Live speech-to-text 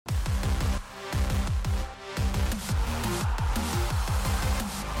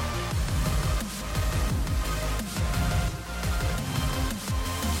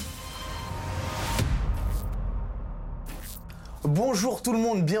Bonjour tout le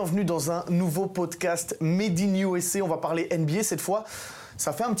monde, bienvenue dans un nouveau podcast Made in USA. On va parler NBA cette fois.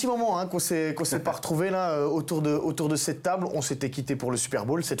 Ça fait un petit moment qu'on s'est pas retrouvés là autour de cette table. On s'était quitté pour le Super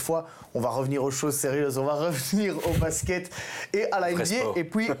Bowl. Cette fois, on va revenir aux choses sérieuses. On va revenir au basket et à la NBA. Et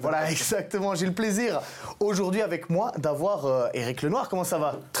puis voilà, exactement. J'ai le plaisir aujourd'hui avec moi d'avoir Eric Lenoir. Comment ça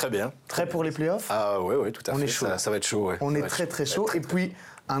va? Très bien. Prêt pour les playoffs? Ah ouais, tout à fait. On est chaud. Ça va être chaud. Ouais. On est très chaud. Et puis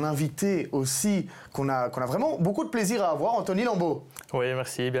un invité aussi qu'on a vraiment beaucoup de plaisir à avoir, Anthony Lambeau. Oui,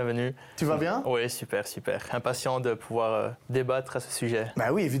 merci, bienvenue. Tu vas bien? Oui, super. Impatient de pouvoir débattre à ce sujet.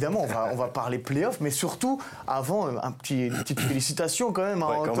 Bah oui, évidemment, on va parler playoffs, mais surtout, avant, une petite félicitation quand même à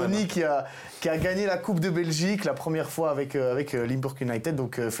Anthony qui a gagné la Coupe de Belgique la première fois avec Limburg United,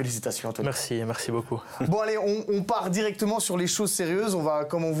 donc félicitations Anthony. Merci beaucoup. Bon allez, on part directement sur les choses sérieuses,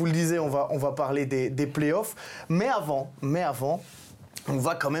 comme on vous le disait, on va parler des playoffs, mais avant, on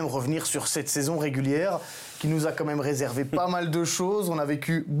va quand même revenir sur cette saison régulière qui nous a quand même réservé pas mal de choses. On a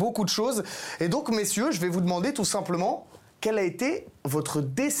vécu beaucoup de choses. Et donc, messieurs, je vais vous demander tout simplement quelle a été votre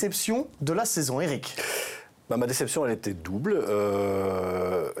déception de la saison, Eric? Ma déception, elle était double.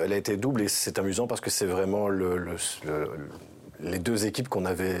 Et c'est amusant parce que c'est vraiment les deux équipes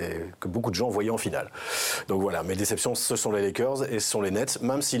que beaucoup de gens voyaient en finale. Donc voilà, mes déceptions, ce sont les Lakers et ce sont les Nets,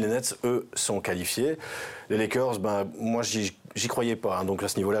 même si les Nets, eux, sont qualifiés. Les Lakers, moi, j'y croyais pas. Donc à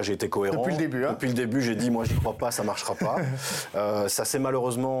ce niveau-là, j'ai été cohérent. Depuis le début. Depuis le début, j'ai dit, moi, j'y crois pas, ça marchera pas. Ça s'est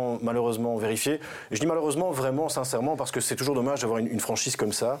malheureusement vérifié. Et je dis malheureusement, vraiment, sincèrement, parce que c'est toujours dommage d'avoir une franchise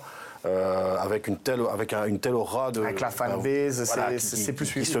comme ça, avec une telle aura avec la fanbase, c'est plus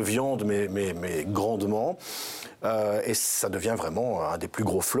suivi. Qui se viande, mais grandement. Et ça devient vraiment un des plus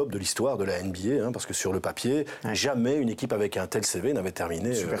gros flops de l'histoire de la NBA, parce que sur le papier, jamais une équipe avec un tel CV n'avait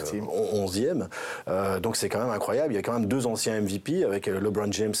terminé 11e. Donc c'est quand même incroyable. Il y a quand même 2 anciens MVP avec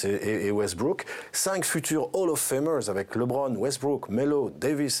LeBron James et Westbrook, 5 futurs Hall of Famers avec LeBron, Westbrook, Melo,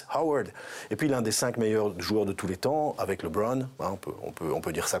 Davis, Howard, et puis l'un des 5 meilleurs joueurs de tous les temps avec LeBron. On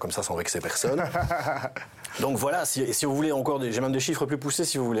peut dire ça comme ça sans vexer personne. Donc voilà, si vous voulez encore, j'ai même des chiffres plus poussés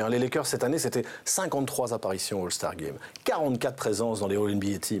si vous voulez. Les Lakers cette année, c'était 53 apparitions au All-Star Game, 44 présences dans les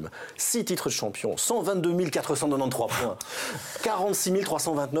All-NBA Teams, 6 titres de champion, 122 493 points, 46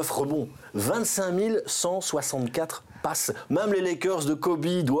 329 rebonds, 25 164 passes. Même les Lakers de Kobe,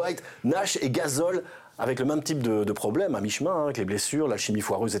 Dwight, Nash et Gasol, avec le même type de problème à mi-chemin, avec les blessures, l'alchimie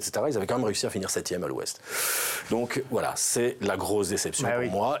foireuse, etc., ils avaient quand même réussi à finir 7e à l'Ouest. Donc voilà, c'est la grosse déception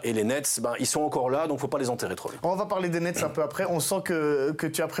pour moi. Et les Nets, ils sont encore là, donc il ne faut pas les enterrer trop vite. On va parler des Nets un peu après. On sent que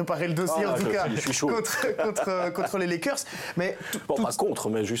tu as préparé le dossier, en tout cas, je suis chaud. contre les Lakers. Mais pas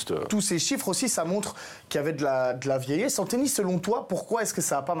contre, mais juste... Tous ces chiffres aussi, ça montre qu'il y avait de la vieillesse. Anthony, selon toi, pourquoi est-ce que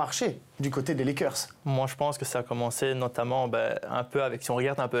ça n'a pas marché du côté des Lakers? Moi, je pense que ça a commencé notamment un peu avec, si on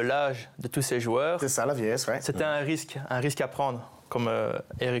regarde un peu l'âge de tous ces joueurs. C'est ça, la vieillesse, ouais. C'était un risque à prendre. Comme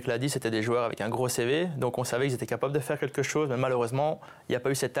Eric l'a dit, c'était des joueurs avec un gros CV, donc on savait qu'ils étaient capables de faire quelque chose, mais malheureusement, il n'y a pas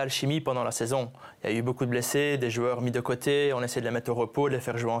eu cette alchimie pendant la saison. Il y a eu beaucoup de blessés, des joueurs mis de côté, on essayait de les mettre au repos, de les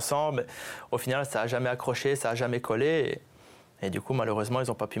faire jouer ensemble. Au final, ça n'a jamais accroché, ça n'a jamais collé, et du coup, malheureusement, ils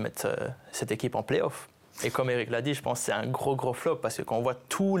n'ont pas pu mettre cette équipe en play-off. Et comme Eric l'a dit, je pense que c'est un gros flop, parce que quand on voit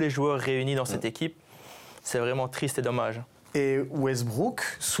tous les joueurs réunis dans cette équipe, c'est vraiment triste et dommage. Et Westbrook,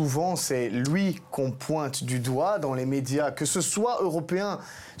 souvent, c'est lui qu'on pointe du doigt dans les médias, que ce soit européen,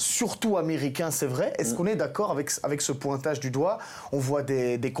 surtout américain, c'est vrai. Est-ce qu'on est d'accord avec ce pointage du doigt? On voit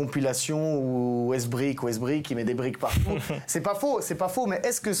des compilations où Westbrook, il met des briques partout. C'est pas faux, mais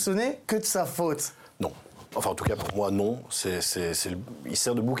est-ce que ce n'est que de sa faute? Non. Enfin, en tout cas, pour moi, non. Il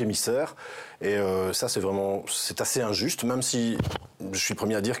sert de bouc émissaire. Et ça, c'est assez injuste, même si je suis le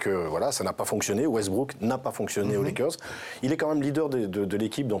premier à dire que voilà, ça n'a pas fonctionné. Westbrook n'a pas fonctionné aux Lakers. Il est quand même leader de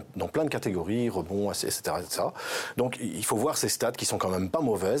l'équipe dans plein de catégories, rebonds, etc., etc. Donc, il faut voir ses stats qui sont quand même pas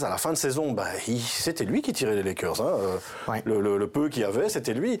mauvaises. À la fin de saison, c'était lui qui tirait les Lakers. Le peu qu'il y avait,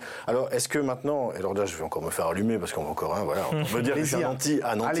 c'était lui. Alors, est-ce que maintenant... Alors là, je vais encore me faire allumer parce qu'on va encore... on me dire que c'est un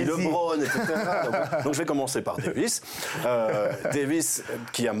anti-LeBron, etc. Donc, je vais commencer par Davis. Davis,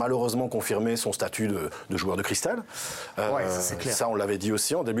 qui a malheureusement confirmé son statut de joueur de cristal. Ça, c'est clair. Ça, on l'avait dit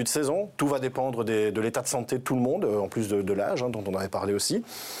aussi en début de saison. Tout va dépendre de l'état de santé de tout le monde, en plus de l'âge, dont on avait parlé aussi.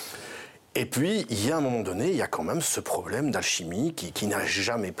 Et puis, il y a un moment donné, il y a quand même ce problème d'alchimie qui n'a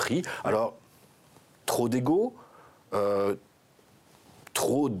jamais pris. Alors, trop d'ego,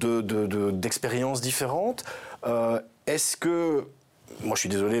 trop d'expériences différentes. Est-ce que... Moi, je suis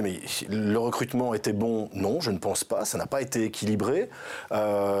désolé, mais le recrutement était bon? Non, je ne pense pas. Ça n'a pas été équilibré.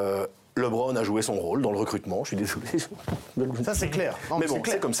 LeBron a joué son rôle dans le recrutement, je suis désolé. Ça, c'est clair. Non, mais bon,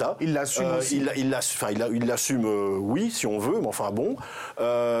 c'est comme ça. Il l'assume aussi. Il l'assume, oui, si on veut, mais enfin bon.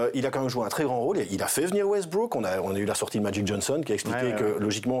 Il a quand même joué un très grand rôle. Il a fait venir Westbrook. On a eu la sortie de Magic Johnson qui a expliqué que,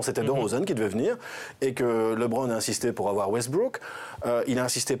 logiquement, c'était DeRozan qui devait venir et que LeBron a insisté pour avoir Westbrook. Il a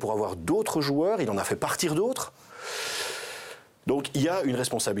insisté pour avoir d'autres joueurs. Il en a fait partir d'autres. Donc il y a une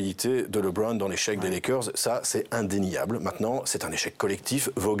responsabilité de LeBron dans l'échec des Lakers, ça c'est indéniable. Maintenant, c'est un échec collectif.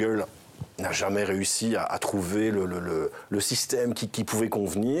 Vogel n'a jamais réussi à trouver le système qui pouvait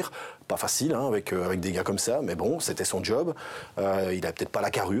convenir. Pas facile avec des gars comme ça, mais bon, c'était son job. Il n'a peut-être pas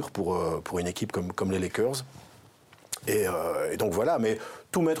la carrure pour une équipe comme les Lakers. Et donc voilà, mais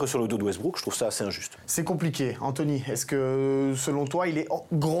tout mettre sur le dos de Westbrook, je trouve ça assez injuste. C'est compliqué. Anthony, est-ce que selon toi, il est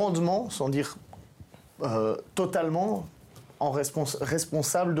grandement, sans dire totalement,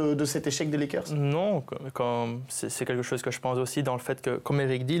 responsable de cet échec des Lakers? Non, c'est quelque chose que je pense aussi dans le fait que, comme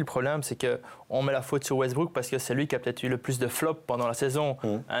Eric dit, le problème c'est qu'on met la faute sur Westbrook parce que c'est lui qui a peut-être eu le plus de flops pendant la saison.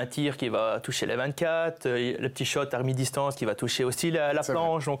 Un tir qui va toucher les 24, le petit shot à mi-distance qui va toucher aussi la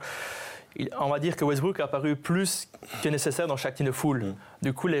planche. Donc, on va dire que Westbrook a apparu plus que nécessaire dans chaque team de foule.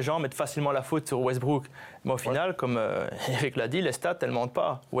 Du coup, les gens mettent facilement la faute sur Westbrook. Mais au final, comme Eric l'a dit, les stats, elles ne mentent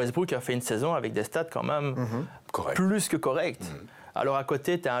pas. Westbrook a fait une saison avec des stats quand même plus que correctes. Alors à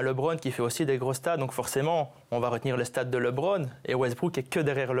côté, tu as un LeBron qui fait aussi des gros stats. Donc forcément, on va retenir les stats de LeBron. Et Westbrook est que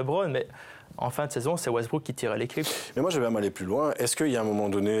derrière LeBron. Mais en fin de saison, c'est Westbrook qui tire l'équipe. Mais moi, je vais même aller plus loin. Est-ce qu'il y a un moment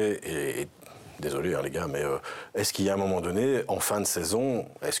donné... Désolé les gars, mais est-ce qu'il y a un moment donné, en fin de saison,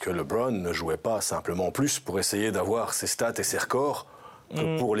 est-ce que LeBron ne jouait pas simplement plus pour essayer d'avoir ses stats et ses records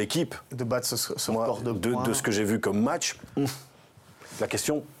que pour l'équipe? De battre ce record de points. De ce que j'ai vu comme match, la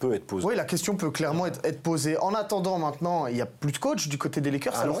question peut être posée. Oui, la question peut clairement être posée. En attendant maintenant, il n'y a plus de coach du côté des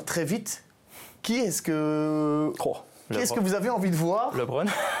Lakers, alors très vite. Qui est-ce que... Qu'est-ce que vous avez envie de voir? LeBron.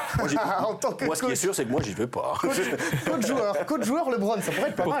 En tant que moi, ce qui est sûr, c'est que moi, j'y vais pas. Coach joueur LeBron, ça pourrait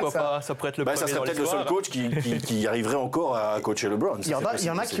être pas mal, ça. Pourquoi pas? Ça pourrait être le premier ça serait peut-être le seul coach qui arriverait encore à coacher LeBron. Il y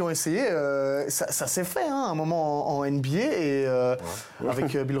en a qui ont essayé. Ça s'est fait à un moment en NBA et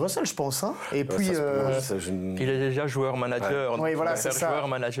avec Bill Russell, je pense. Et puis, il est déjà joueur-manager. Oui, voilà, c'est ça. Joueur,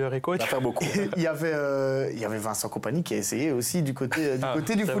 manager et coach. Ça va faire beaucoup. Il y avait Vincent Kompany qui a essayé aussi du côté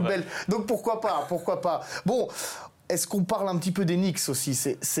du football. Vrai. Donc pourquoi pas. Bon. Est-ce qu'on parle un petit peu des Knicks aussi?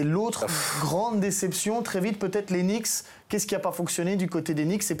 C'est l'autre grande déception. Très vite, peut-être les Knicks. Qu'est-ce qui n'a pas fonctionné du côté des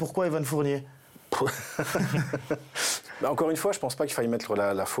Knicks et pourquoi Evan Fournier? Encore une fois, je ne pense pas qu'il faille mettre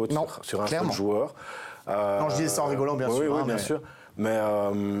la faute sur un seul joueur. Non, je disais ça en rigolant, bien sûr. Oui, bien sûr. Mais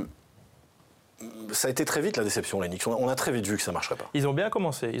ça a été très vite la déception, les Knicks. On a très vite vu que ça ne marcherait pas. Ils ont bien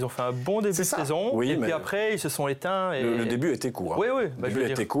commencé. Ils ont fait un bon début de saison. Oui, puis après, ils se sont éteints. Et... Le début était court. Oui. Le début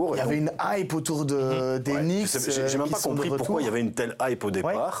était court. Il y avait une hype autour des Knicks. J'ai même pas compris pourquoi il y avait une telle hype au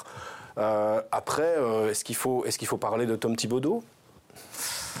départ. Après, est-ce qu'il faut parler de Tom Thibodeau?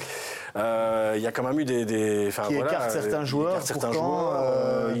 Il y a quand même eu qui écartent certains joueurs.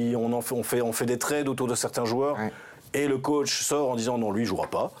 On fait des trades autour de certains joueurs. Et le coach sort en disant non, lui, il ne jouera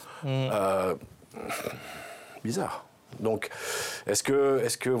pas. Bizarre. Donc, est-ce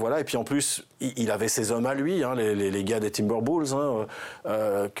que voilà, et puis en plus, il avait ses hommes à lui, les gars des Timberwolves,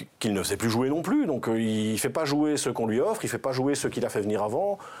 qu'il ne sait plus jouer non plus. Donc, il ne fait pas jouer ceux qu'on lui offre, il ne fait pas jouer ceux qu'il a fait venir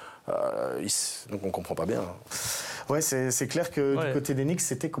avant. Donc, on ne comprend pas bien. Ouais, c'est clair que du côté des Knicks,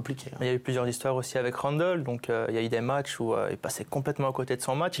 c'était compliqué. Il y a eu plusieurs histoires aussi avec Randle. Donc, il y a eu des matchs où il passait complètement à côté de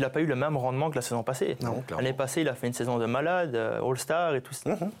son match. Il n'a pas eu le même rendement que la saison passée. L'année passée, il a fait une saison de malade, All-Star et tout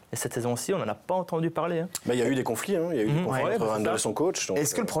ça. Et cette saison-ci, on n'en a pas entendu parler. Mais il y a eu des conflits. Il y a eu des conflits entre Randle et son coach.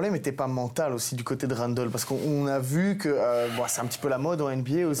 Est-ce que le problème n'était pas mental aussi du côté de Randle? Parce qu'on a vu que c'est un petit peu la mode en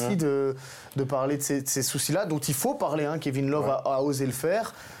NBA aussi de parler de ces soucis-là, dont il faut parler. Kevin Love a osé le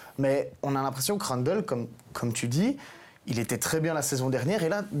faire. Mais on a l'impression que Randle, comme tu dis, il était très bien la saison dernière et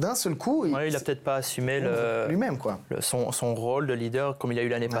là, d'un seul coup... il n'a peut-être pas assumé lui-même, son rôle de leader comme il a eu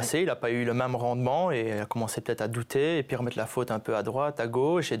l'année passée. Il n'a pas eu le même rendement et il a commencé peut-être à douter et puis remettre la faute un peu à droite, à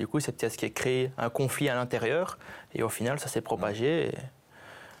gauche. Et du coup, c'est peut-être ce qui a créé un conflit à l'intérieur. Et au final, ça s'est propagé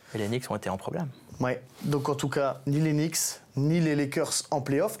et les Knicks ont été en problème. Ouais, donc en tout cas, ni les Knicks, ni les Lakers en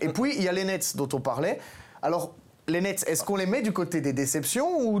play-off. Et puis, il y a les Nets dont on parlait. Alors... Les Nets, est-ce qu'on les met du côté des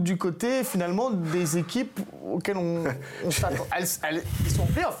déceptions ou du côté finalement des équipes auxquelles on s'attend? Ils sont en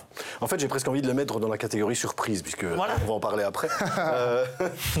play-off. En fait, j'ai presque envie de les mettre dans la catégorie surprise, puisque on va en parler après.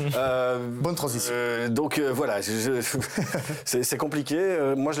 Bonne transition. Donc voilà, c'est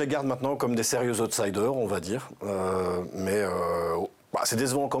compliqué. Moi, je les garde maintenant comme des sérieux outsiders, on va dire. Mais c'est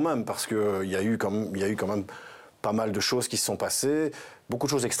décevant quand même, parce qu'il y a eu quand même pas mal de choses qui se sont passées. Beaucoup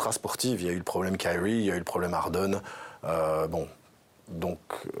de choses extra-sportives. Il y a eu le problème Kyrie, il y a eu le problème Harden. Donc,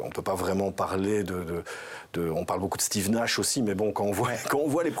 on ne peut pas vraiment parler on parle beaucoup de Steve Nash aussi, mais bon, quand on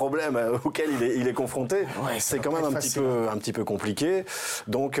voit les problèmes auxquels il est confronté, c'est quand même un petit peu compliqué.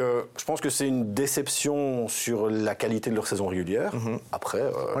 Donc, je pense que c'est une déception sur la qualité de leur saison régulière. Après,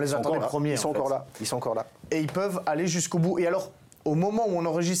 on les attendait premiers. Ils sont encore là. Et ils peuvent aller jusqu'au bout. Et alors, au moment où on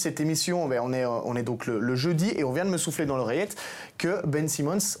enregistre cette émission, on est donc le jeudi, et on vient de me souffler dans l'oreillette que Ben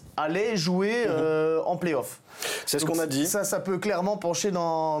Simmons allait jouer en play-off. C'est ce qu'on a dit. Ça peut clairement pencher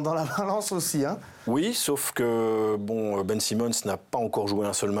dans la balance aussi. Hein. Oui, sauf que Ben Simmons n'a pas encore joué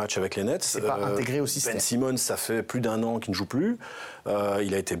un seul match avec les Nets. C'est pas intégré au système. Ben Simmons, ça fait plus d'1 an qu'il ne joue plus.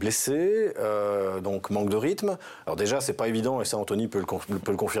 Il a été blessé, donc manque de rythme. Alors déjà, c'est pas évident, et ça Anthony peut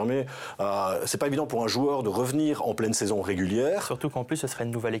le confirmer, c'est pas évident pour un joueur de revenir en pleine saison régulière. Surtout qu'en plus, ce serait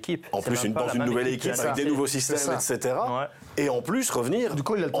une nouvelle équipe. En plus, dans une nouvelle équipe avec des nouveaux systèmes, etc. Ouais. Et en plus, revenir. Du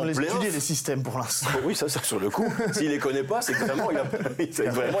coup, il a le temps d'étudier les systèmes pour l'instant. Oui, ça sur le coup. S'il les connaît pas, c'est que vraiment,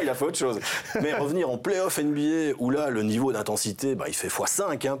 il a fait autre chose. Mais revenir en play-off NBA, où là, le niveau d'intensité, il fait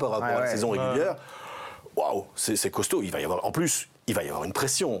x5 par rapport à la saison régulière. Waouh, c'est costaud. En plus, il va y avoir une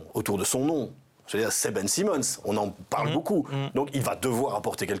pression autour de son nom. Je veux dire, c'est Ben Simmons. On en parle beaucoup. Donc, il va devoir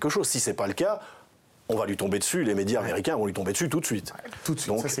apporter quelque chose. Si c'est pas le cas, on va lui tomber dessus. Les médias américains vont lui tomber dessus tout de suite. Tout de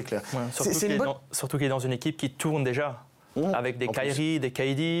suite, donc, ça c'est clair. Surtout qu'il est dans une équipe qui tourne déjà. Avec des Kyrie, des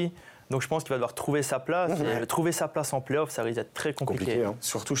KD. Donc je pense qu'il va devoir trouver sa place. Et trouver sa place en play-off, ça risque d'être très compliqué.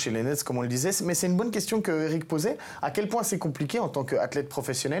 Surtout chez les Nets, comme on le disait. Mais c'est une bonne question que Eric posait. À quel point c'est compliqué en tant qu'athlète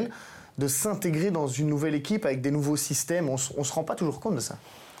professionnel de s'intégrer dans une nouvelle équipe avec des nouveaux systèmes? On ne se rend pas toujours compte de ça.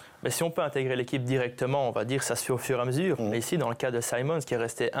 Mais si on peut intégrer l'équipe directement, on va dire que ça se fait au fur et à mesure. Mais ici, dans le cas de Simons, qui est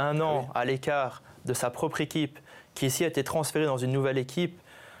resté 1 an à l'écart de sa propre équipe, qui ici a été transféré dans une nouvelle équipe,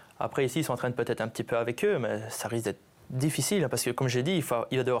 après ici, il s'entraîne peut-être un petit peu avec eux, mais ça risque d'être difficile, parce que comme j'ai dit,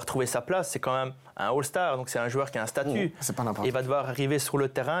 il va devoir trouver sa place. C'est quand même un All-Star, donc c'est un joueur qui a un statut. C'est pas n'importe. Il va devoir arriver sur le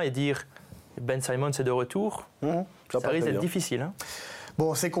terrain et dire Ben Simmons est de retour. Ça risque d'être difficile. Hein.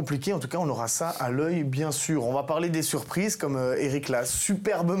 Bon, c'est compliqué. En tout cas, on aura ça à l'œil, bien sûr. On va parler des surprises, comme Eric l'a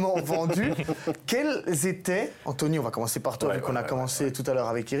superbement vendu. Quelles étaient, Anthony, on va commencer par toi, vu qu'on a commencé tout à l'heure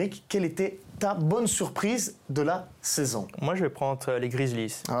avec Eric. Quelle était ta bonne surprise de la saison? Moi, je vais prendre les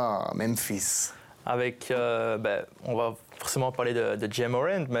Grizzlies. Ah, Memphis. Avec, on va forcément parler de Ja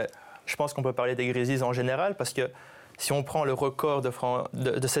Morant, mais je pense qu'on peut parler des Grizzlies en général, parce que si on prend le record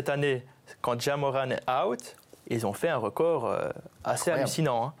de cette année, quand Ja Morant est out, ils ont fait un record assez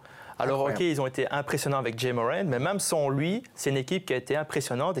hallucinant. Hein. Alors ok, ils ont été impressionnants avec Ja Morant, mais même sans lui, c'est une équipe qui a été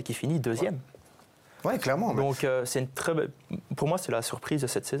impressionnante et qui finit 2e. Oui, clairement. Donc, pour moi, c'est la surprise de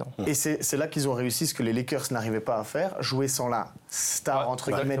cette saison. Et c'est là qu'ils ont réussi ce que les Lakers n'arrivaient pas à faire, jouer sans la star,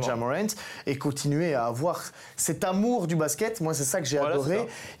 entre guillemets, Ja Morant, et continuer à avoir cet amour du basket. Moi, c'est ça que j'ai adoré.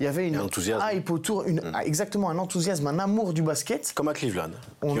 Il y avait une hype autour, exactement, un enthousiasme, un amour du basket. Comme à Cleveland,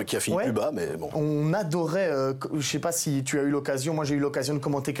 qui a fini plus bas, mais bon. On adorait, je ne sais pas si tu as eu l'occasion, moi j'ai eu l'occasion de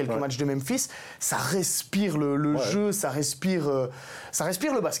commenter quelques matchs de Memphis, ça respire le jeu, ça respire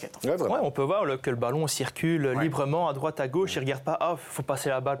le basket. On peut voir que le ballon circule librement à droite, à gauche. Ils ne regardent pas, il faut passer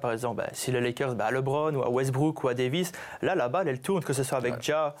la balle, par exemple. Si les Lakers, à LeBron ou à Westbrook ou à Davis, là, la balle, elle tourne, que ce soit avec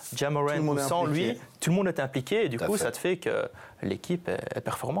Ja Morant ou sans lui. Tout le monde est impliqué. Et du coup, ça te fait que l'équipe est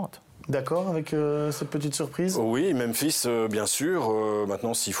performante. D'accord avec cette petite surprise? Oui, Memphis, bien sûr.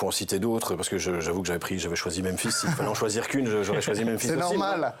 Maintenant, s'il faut en citer d'autres, parce que j'avoue que j'avais choisi Memphis. S'il fallait en choisir qu'une, j'aurais choisi Memphis aussi. C'est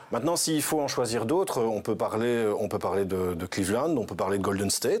normal. Maintenant, s'il faut en choisir d'autres, on peut parler de Cleveland, on peut parler de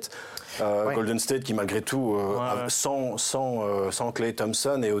Golden State. Golden State qui, malgré tout, sans Klay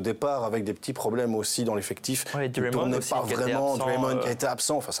Thompson et au départ avec des petits problèmes aussi dans l'effectif, ne tournait pas vraiment. Draymond qui était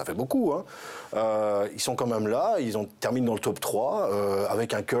absent, enfin ça fait beaucoup. Ils sont quand même là, ils terminent dans le top 3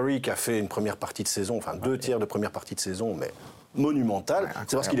 avec un Curry qui a fait une première partie de saison, enfin 2 tiers de première partie de saison, mais monumental.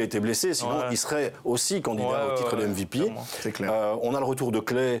 C'est parce qu'il a été blessé, sinon il serait aussi candidat au titre de MVP. C'est clair. On a le retour de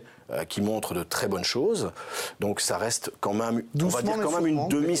Klay qui montre de très bonnes choses. Donc ça reste quand même, une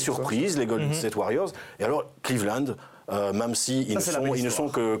demi-surprise, les Golden State Warriors. Et alors Cleveland, même s'ils ne sont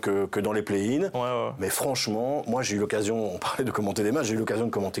que dans les play-in. Mais franchement, moi j'ai eu l'occasion, on parlait de commenter des matchs, j'ai eu l'occasion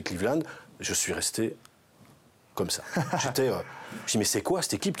de commenter Cleveland, je suis resté comme ça. Je me dis, mais c'est quoi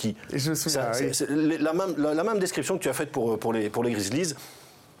cette équipe qui... la même description que tu as faite pour les Grizzlies,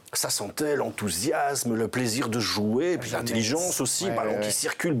 ça sentait l'enthousiasme, le plaisir de jouer, et puis l'intelligence aussi, ballon qui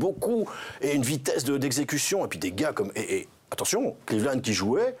circule beaucoup, et une vitesse d'exécution, et puis des gars comme... Et attention, Cleveland qui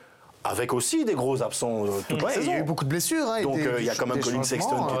jouait, avec aussi des gros absents toute la saison. Il y a eu beaucoup de blessures. Donc il y a quand même Colin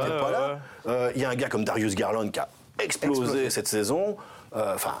Sexton qui n'était pas là. Il y a un gars comme Darius Garland qui a explosé cette saison.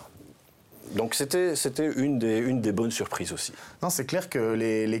 Donc c'était une des bonnes surprises aussi. Non, c'est clair que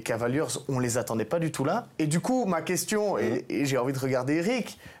les Cavaliers, on les attendait pas du tout là. Et du coup, ma question, et j'ai envie de regarder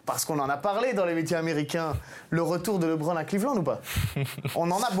Eric, parce qu'on en a parlé dans les médias américains, le retour de LeBron à Cleveland ou pas? On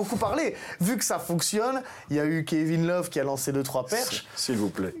en a beaucoup parlé. Vu que ça fonctionne, il y a eu Kevin Love qui a lancé 2-3 perches. S'il vous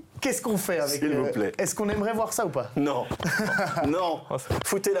plaît. Qu'est-ce qu'on fait avec... S'il vous plaît. Est-ce qu'on aimerait voir ça ou pas? Non. Non.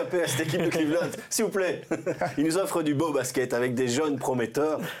 Foutez la paix à cette équipe de Cleveland, s'il vous plaît. Ils nous offrent du beau basket avec des jeunes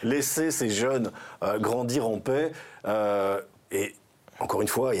prometteurs. Laissez ces jeunes grandir en paix. Et encore une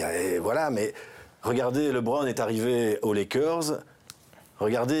fois, voilà, mais regardez, LeBron est arrivé aux Lakers.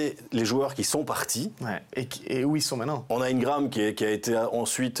 Regardez les joueurs qui sont partis. Ouais. Et où ils sont maintenant? On a Ingram qui a été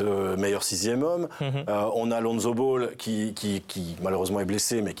ensuite meilleur 6e homme. On a Lonzo Ball qui malheureusement est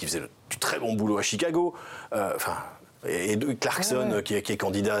blessé, mais qui faisait du très bon boulot à Chicago. Et Clarkson qui est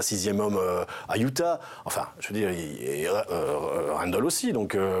candidat à 6e homme à Utah. Enfin, je veux dire, et Randall aussi.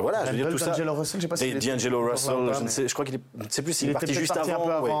 Donc voilà, Randall, je veux dire tout ça. D'Angelo Russell, je sais pas si D'Angelo Russell, je crois qu'il est, je ne sais plus s'il est parti juste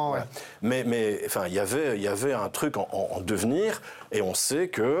avant. Ouais. Mais enfin, il y avait un truc en devenir, et on sait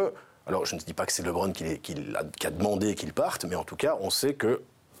que. Alors, je ne dis pas que c'est LeBron qui a demandé qu'il parte, mais en tout cas, on sait que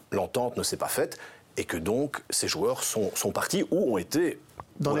l'entente ne s'est pas faite et que donc ces joueurs sont partis ou ont été.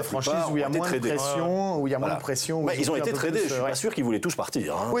 Dans des franchises où il y a moins de pression, Ils ont été tradés, je ne suis pas sûr qu'ils voulaient tous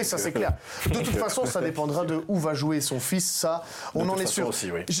partir. Hein, oui, ça c'est clair. De toute façon, ça dépendra de où va jouer son fils, ça, on en est sûr.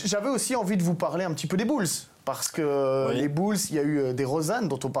 Aussi, oui. J'avais aussi envie de vous parler un petit peu des Bulls. Parce que les Bulls, il y a eu des DeRozan,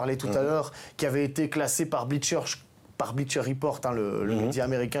 dont on parlait tout à l'heure, qui avait été classé par Bleacher Report, hein, le média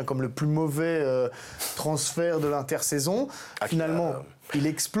américain, comme le plus mauvais transfert de l'intersaison. Finalement, il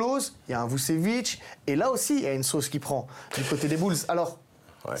explose, il y a un Vucevic, et là aussi, il y a une sauce qui prend du côté des Bulls. Alors,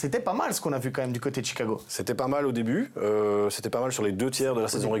 c'était pas mal ce qu'on a vu quand même du côté de Chicago. C'était pas mal au début, c'était pas mal sur les 2 tiers de la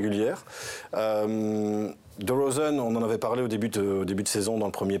saison régulière. DeRozan, on en avait parlé au début de saison dans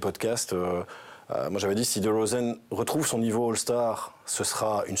le premier podcast. Moi j'avais dit si DeRozan retrouve son niveau All-Star, ce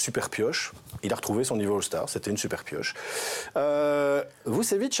sera une super pioche. Il a retrouvé son niveau All-Star, c'était une super pioche.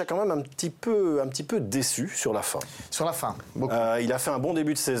 Vucevic a quand même un petit peu déçu sur la fin. Sur la fin, beaucoup. Il a fait un bon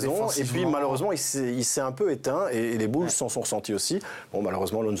début de saison et puis malheureusement il s'est un peu éteint et les Bulls s'en sont ressentis aussi. Bon,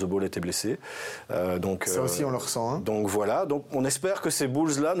 malheureusement Lonzo Ball était blessé. Donc, ça aussi on le ressent. Hein. Donc voilà, donc on espère que ces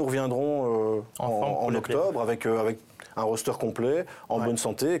Bulls-là nous reviendront en octobre avec un roster complet, en bonne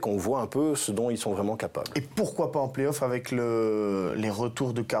santé, et qu'on voit un peu ce dont ils sont vraiment capables. Et pourquoi pas en play-off avec les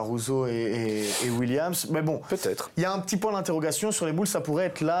retours de Caruso et Williams. Mais bon, peut-être. Il y a un petit point d'interrogation sur les Bulls, ça pourrait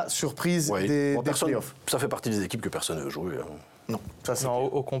être la surprise des play-offs. Ça fait partie des équipes que personne ne veut jouer. Hein. Non,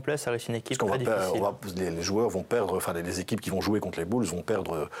 au complet, ça reste une équipe très difficile. Les joueurs vont perdre, enfin les équipes qui vont jouer contre les Bulls vont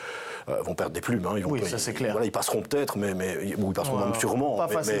perdre des plumes. Hein. Ça c'est clair. Voilà, ils passeront peut-être, ou ils passeront même sûrement. Pas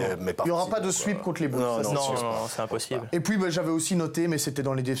facilement. Mais il n'y aura pas de sweep contre les Bulls. Non, c'est impossible. Et puis j'avais aussi noté, mais c'était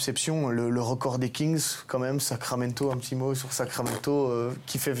dans les déceptions, le record des Kings quand même, Sacramento, un petit mot sur Sacramento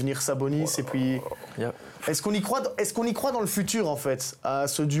qui fait venir Sabonis et puis. Est-ce qu'on y croit dans le futur en fait à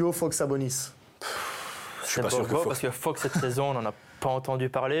ce duo Fox-Sabonis? Je suis pas sûr que parce que Fox cette saison, on n'en a pas entendu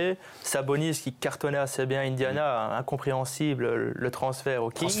parler. Sabonis qui cartonnait assez bien Indiana, incompréhensible le transfert aux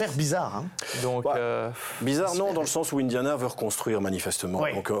Kings. Transfert bizarre, hein. Donc bizarre non, dans le sens où Indiana veut reconstruire manifestement.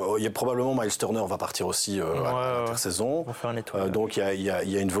 Ouais. Donc il y a probablement Miles Turner va partir aussi à l'intersaison. Donc il y a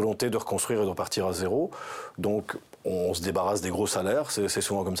une volonté de reconstruire et de repartir à zéro. Donc on se débarrasse des gros salaires, c'est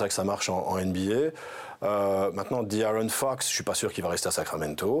souvent comme ça que ça marche en NBA. Maintenant, De'Aaron Fox, je suis pas sûr qu'il va rester à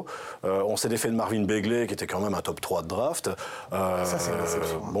Sacramento. On s'est défait de Marvin Bagley, qui était quand même un top 3 de draft. Ça, c'est une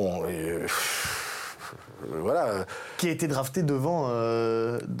déception. Bon, voilà. Qui a été drafté devant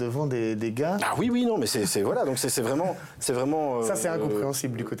des gars. Ah oui, non, mais c'est voilà, donc c'est vraiment. Ça, c'est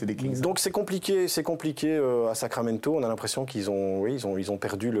incompréhensible du côté des Kings. Donc c'est compliqué à Sacramento. On a l'impression qu'ils ont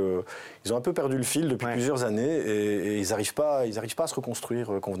perdu ils ont un peu perdu le fil depuis plusieurs années et ils n'arrivent pas à se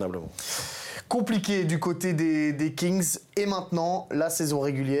reconstruire convenablement. Compliqué du côté des Kings. Et maintenant, la saison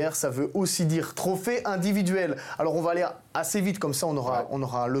régulière, ça veut aussi dire trophée individuel. Alors on va aller assez vite, comme ça on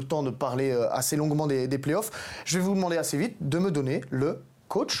aura le temps de parler assez longuement des playoffs. Je vais vous demander assez vite de me donner le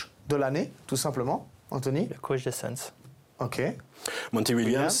coach de l'année, tout simplement. Anthony? Le coach des Suns. Ok. Monty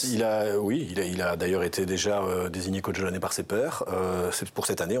Williams, il a d'ailleurs été déjà désigné coach de l'année par ses pairs. C'est pour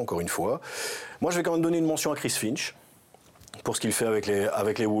cette année, encore une fois. Moi, je vais quand même donner une mention à Chris Finch, pour ce qu'il fait avec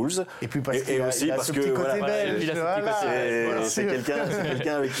les Wolves. Et puis parce et aussi il a parce ce que petit côté belge. c'est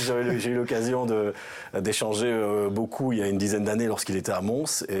quelqu'un avec qui j'ai eu l'occasion d'échanger beaucoup il y a une dizaine d'années lorsqu'il était à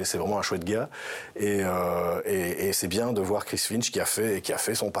Mons, et c'est vraiment un chouette gars. Et c'est bien de voir Chris Finch qui a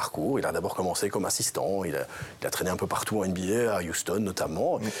fait son parcours. Il a d'abord commencé comme assistant, il a traîné un peu partout en NBA, à Houston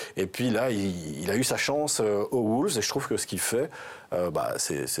notamment. Et puis là, il a eu sa chance aux Wolves, et je trouve que ce qu'il fait,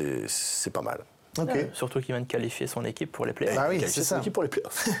 c'est pas mal. Okay. Surtout qu'il vient de qualifier son équipe pour les playoffs. Bah oui, c'est ça. Pour les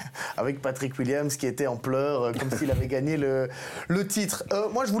playoffs. Avec Patrick Williams qui était en pleurs, comme s'il avait gagné le titre.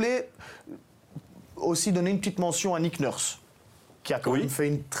 Moi, je voulais aussi donner une petite mention à Nick Nurse, qui a quand même fait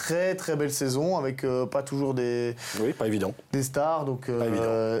une très très belle saison avec pas toujours des... Oui, pas évident. Des stars, donc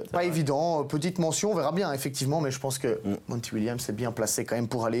pas évident. Petite mention, on verra bien effectivement, mais je pense que Monty Williams est bien placé quand même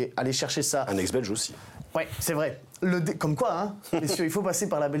pour aller chercher ça. Un ex-belge aussi. Ouais, c'est vrai. Comme quoi, hein, messieurs, il faut passer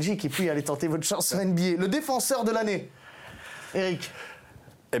par la Belgique et puis aller tenter votre chance en NBA. Le défenseur de l'année, Eric.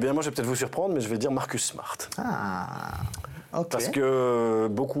 Eh bien, moi, je vais peut-être vous surprendre, mais je vais dire Marcus Smart. Ah, ok. Parce que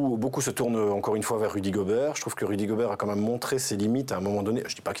beaucoup se tournent encore une fois vers Rudy Gobert. Je trouve que Rudy Gobert a quand même montré ses limites à un moment donné.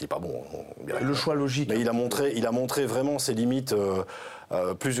 Je ne dis pas qu'il n'est pas bon. Le choix logique. Mais il a montré vraiment ses limites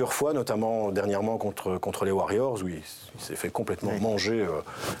plusieurs fois, notamment dernièrement contre les Warriors, où il s'est fait complètement manger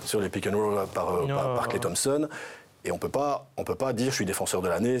sur les pick and roll par Klay Thompson. Et on peut pas dire je suis défenseur de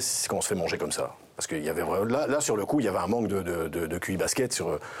l'année quand on se fait manger comme ça. Parce qu'il y avait là sur le coup, il y avait un manque de QI basket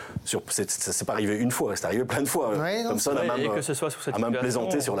sur c'est pas arrivé une fois, c'est arrivé plein de fois. Ouais, Thompson a même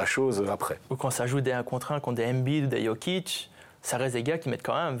plaisanté sur la chose après. Ou quand ça joue des 1 contre 1 contre des Embiid ou des Jokic, ça reste des gars qui mettent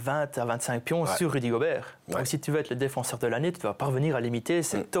quand même 20 à 25 pions sur Rudy Gobert. Ouais. Donc si tu veux être le défenseur de l'année, tu dois parvenir à limiter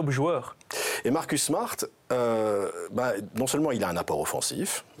ces top joueurs. Et Marcus Smart, non seulement il a un apport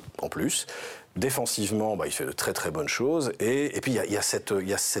offensif, en plus, défensivement, il fait de très très bonnes choses, et puis il y a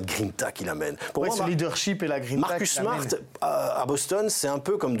cette grinta qu'il amène. Pour moi, ce leadership et la grinta. Marcus Smart à Boston, c'est un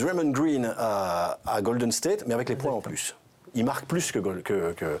peu comme Draymond Green à Golden State, mais avec les points en plus. Il marque plus que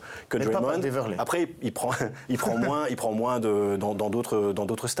Draymond. Après, il prend moins dans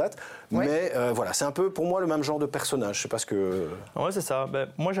d'autres stats. Ouais. Mais voilà, c'est un peu pour moi le même genre de personnage. Je sais pas ce que. Ouais, c'est ça.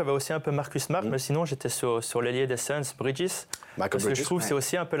 Moi, j'avais aussi un peu Marcus Smart, mais sinon j'étais sur l'ailier des Suns, Bridges. Parce que je trouve que c'est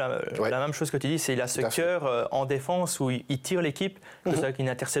aussi un peu la même chose que tu dis. C'est il a ce cœur en défense où il tire l'équipe, que ce soit avec une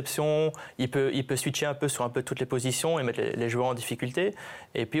interception, il peut switcher un peu sur un peu toutes les positions et mettre les joueurs en difficulté.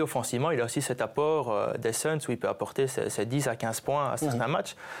 Et puis offensivement, il a aussi cet apport des Suns où il peut apporter ses 10 à 15 points à certains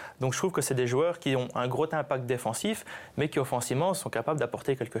matchs. Donc je trouve que c'est des joueurs qui ont un gros impact défensif, mais qui offensivement sont capables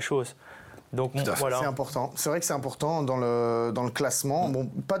d'apporter quelque chose. Donc voilà. C'est important. C'est vrai que c'est important dans le classement. Bon,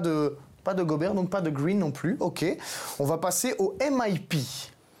 pas de Gobert, donc pas de Green non plus. Ok. On va passer au MIP.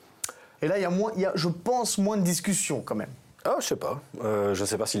 Et là, il y a, je pense, moins de discussion quand même. Ah, je sais pas. Je ne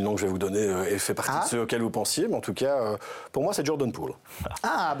sais pas si le nom que je vais vous donner fait partie de ceux auxquels vous pensiez, mais en tout cas, pour moi, c'est Jordan Poole.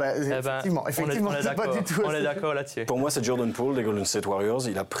 Ah, effectivement, c'est pas du tout. On est d'accord là-dessus. Pour moi, c'est Jordan Poole des Golden State Warriors.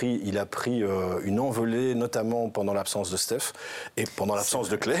 Il a pris une envolée, notamment pendant l'absence de Steph et pendant l'absence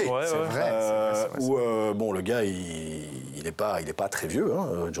de Klay. C'est vrai. Où le gars, il n'est pas très vieux,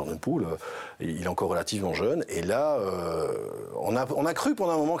 hein, Jordan Poole. Il est encore relativement jeune. Et là, on a cru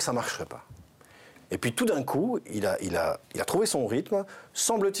pendant un moment que ça marcherait pas. Et puis tout d'un coup, il a trouvé son rythme,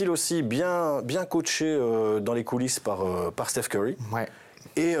 semble-t-il aussi bien coaché dans les coulisses par Steph Curry. Ouais.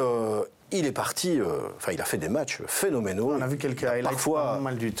 Et il est parti, il a fait des matchs phénoménaux. On a vu quelques highlights, pas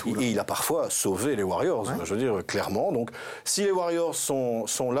mal du tout. Et il a parfois sauvé les Warriors, je veux dire, clairement. Donc si les Warriors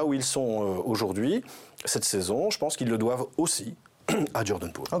sont là où ils sont aujourd'hui, cette saison, je pense qu'ils le doivent aussi à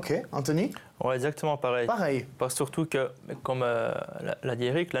Jordan Poole. Ok, Anthony ? Ouais, exactement pareil. Pareil. Surtout que, comme l'a dit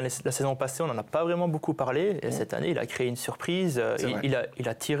Eric, la saison passée, on n'en a pas vraiment beaucoup parlé. Et cette année, il a créé une surprise. Il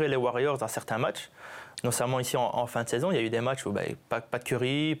a tiré les Warriors dans certains matchs. Notamment ici en fin de saison, il y a eu des matchs où pas de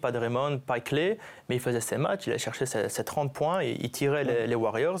Curry, pas de Raymond, pas de Klay, mais il faisait ses matchs, il allait chercher ses 30 points et il tirait les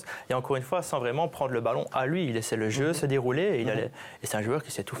Warriors. Et encore une fois, sans vraiment prendre le ballon à lui, il laissait le jeu se dérouler et c'est un joueur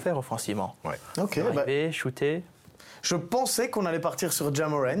qui sait tout faire offensivement. Ouais. Arriver, shooter. Je pensais qu'on allait partir sur Ja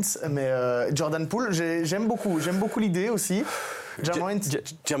Morant, mais Jordan Poole, j'aime beaucoup l'idée aussi. Ja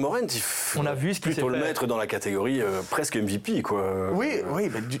Morant, on a vu ce qu'il plutôt le mettre dans la catégorie presque MVP, quoi. Oui,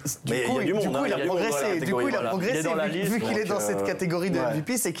 mais du coup, il a progressé. Vu qu'il est dans cette catégorie de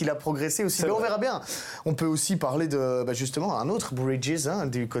MVP, c'est qu'il a progressé aussi. Mais on verra bien. On peut aussi parler de justement un autre Bridges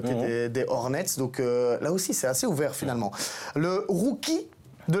du côté des Hornets. Donc là aussi, c'est assez ouvert finalement. Le rookie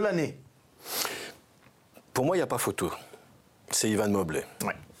de l'année. Pour moi, il n'y a pas photo. C'est Evan Mobley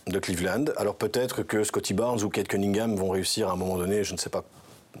de Cleveland. Alors peut-être que Scottie Barnes ou Cade Cunningham vont réussir à un moment donné, je ne sais pas,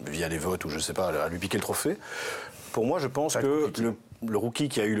 via les votes ou je ne sais pas, à lui piquer le trophée. Pour moi, je pense que le rookie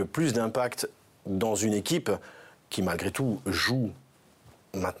qui a eu le plus d'impact dans une équipe, qui malgré tout joue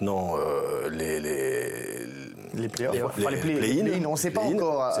maintenant les playoffs, les play-in. On ne sait pas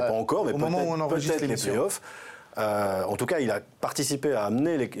encore. C'est pas encore, mais au moment où on enregistre peut-être les playoffs. En tout cas, il a participé à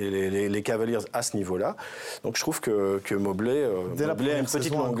amener les Cavaliers à ce niveau-là. Donc je trouve que Mobley a une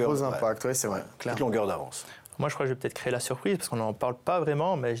petite longueur, gros impact, ouais, c'est vrai, petite longueur d'avance. Moi, je crois que je vais peut-être créer la surprise, parce qu'on n'en parle pas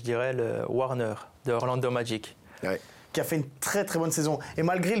vraiment, mais je dirais le Warner de Orlando Magic. Ouais. Qui a fait une très très bonne saison. Et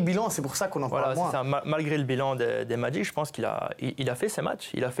malgré le bilan, c'est pour ça qu'on en parle moins. Ça, malgré le bilan des Magic, je pense qu'il a fait ses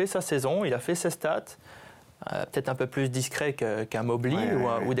matchs, il a fait sa saison, il a fait ses stats. Peut-être un peu plus discret qu'un Mobley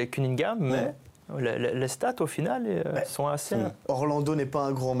ou des Cunningham, mais les stats au final sont assez... Orlando n'est pas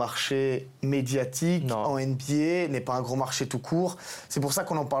un gros marché médiatique en NBA, n'est pas un gros marché tout court. C'est pour ça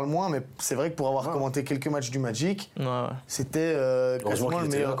qu'on en parle moins, mais c'est vrai que pour avoir commenté quelques matchs du Magic, c'était quasiment le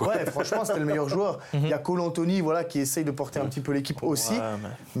meilleur. Franchement, c'était le meilleur joueur. Il y a Cole Anthony qui essaye de porter un petit peu l'équipe aussi.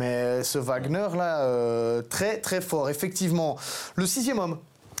 Mais ce Wagner là, très très fort, effectivement. Le 6e homme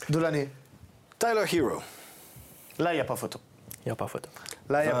de l'année. Tyler Hero. Là, il n'y a pas photo. Il n'y a pas photo.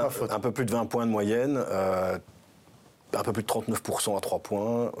 Là, il n'y a pas photo. Un peu plus de 20 points de moyenne, un peu plus de 39% à 3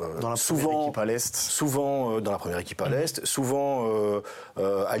 points. Dans la première équipe à l'Est. Souvent dans la première équipe à l'Est, souvent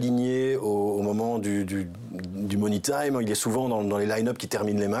aligné au moment du money time. Il est souvent dans les line-up qui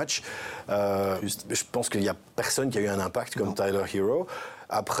terminent les matchs. Je pense qu'il n'y a personne qui a eu un impact comme Tyler Hero.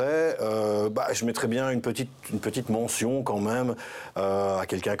 Après, je mettrais bien une petite mention quand même à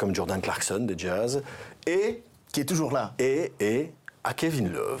quelqu'un comme Jordan Clarkson des Jazz. Et qui est toujours là. Et à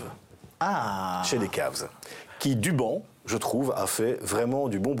Kevin Love, chez les Cavs, qui, du banc, je trouve, a fait vraiment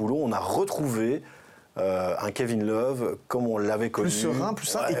du bon boulot. On a retrouvé un Kevin Love comme on l'avait connu. Plus serein, plus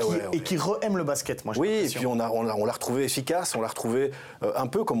sain, et qui re-aime le basket, moi, et puis on l'a retrouvé efficace, on l'a retrouvé un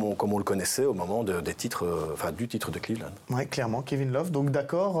peu comme on le connaissait au moment du titre de Cleveland. Oui, clairement, Kevin Love, donc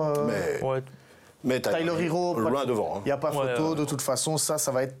d'accord. Mais Tyler Hero, loin devant. Il n'y a pas photo, de toute façon,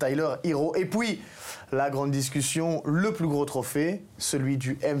 ça va être Tyler Hero. Et puis, la grande discussion, le plus gros trophée, celui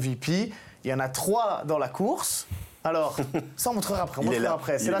du MVP. Il y en a 3 dans la course. Alors, ça on montrera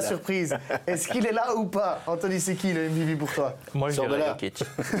après, c'est la surprise. Est-ce qu'il est là ou pas? Anthony, c'est qui le MVP pour toi? Moi, je dirais Jokic.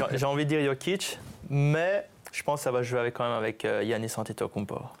 J'ai envie de dire Jokic, mais je pense que ça va jouer quand même avec Giannis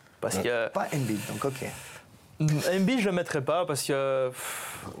Antetokounmpo. Parce que... Pas Embiid, donc ok. Embiid, je ne le mettrai pas parce que,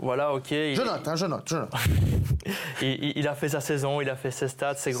 ok. Je note. il a fait sa saison, il a fait ses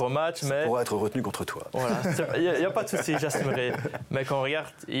stats, ses gros matchs, mais... Pour être retenu contre toi. Voilà, il n'y a pas de souci, j'assumerai. Mais quand on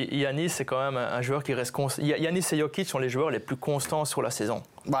regarde, Giannis, c'est quand même un joueur qui reste constant. Giannis et Jokic sont les joueurs les plus constants sur la saison.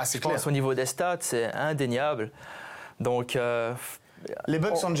 C'est clair. Je pense au niveau des stats, c'est indéniable. Donc... les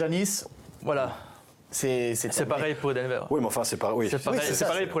Bucks sans Giannis... Voilà. C'est pareil pour Denver. Oui, mais enfin, c'est pareil. Oui. C'est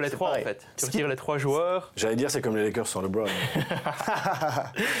pareil pour les 3, en fait. Tu retires les 3 joueurs. J'allais dire, c'est comme les Lakers sans LeBron.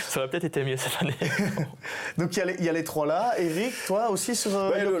 Ça aurait peut-être été mieux cette année. Donc, il y a les 3 là. Eric, toi aussi sur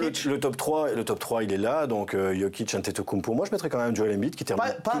Jokic le top 3, il est là. Donc, Jokic, Antetokounmpo. Moi, je mettrais quand même Joel Embiid qui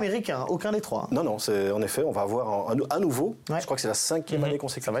termine. Pas américain, aucun des 3. Non, en effet, on va avoir à nouveau, je crois que c'est la 5e année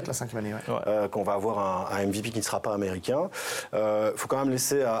consécutive. Ça va être la 5e année, qu'on va avoir un MVP qui ne sera pas américain. Il faut quand même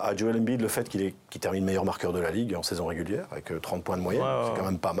laisser à Joel Embiid le fait qu'il termine meilleur marqueur de la Ligue en saison régulière, avec 30 points de moyenne, c'est quand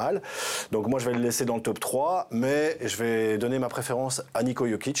même pas mal. Donc moi je vais le laisser dans le top 3, mais je vais donner ma préférence à Niko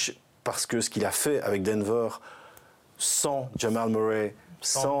Jokic, parce que ce qu'il a fait avec Denver, sans Jamal Murray,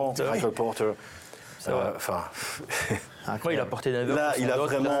 sans Michael Porter, il a porté Denver. Là, il a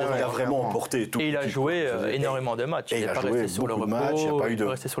vraiment porté tout. Et il a joué énormément de matchs. Il n'est pas resté sur le repos, il n'est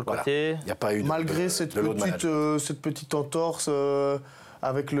pas resté sur le côté. Malgré cette petite entorse...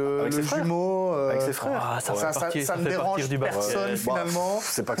 avec le jumeau, avec ses frères. Ça ne dérange personne finalement.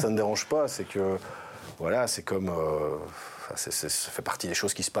 C'est pas que ça ne dérange pas, c'est que c'est comme ça fait partie des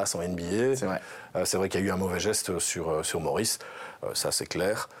choses qui se passent en NBA. C'est vrai qu'il y a eu un mauvais geste sur Morris, ça c'est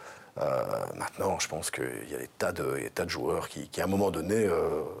clair. Maintenant, je pense qu'il y a des tas de joueurs qui à un moment donné.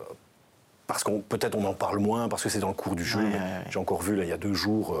 Parce qu'on peut-être on en parle moins, parce que c'est dans le cours du jeu. J'ai encore vu, là, il y a 2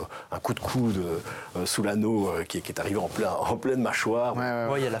 jours, un coup de coude sous l'anneau qui est arrivé en pleine mâchoire.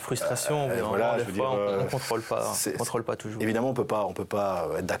 Il y a la frustration, des fois, on ne contrôle pas toujours. Évidemment, on peut pas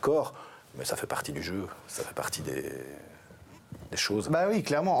être d'accord, mais ça fait partie du jeu, ça fait partie des choses. Oui,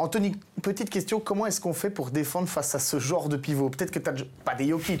 clairement. Anthony, petite question, comment est-ce qu'on fait pour défendre face à ce genre de pivot? Peut-être que tu n'as pas des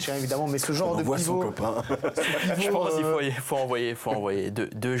Jokic, évidemment, mais ce genre de pivot... son copain. Je pense qu'il faut envoyer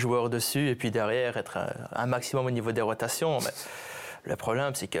 2 joueurs dessus et puis derrière être un maximum au niveau des rotations. Mais le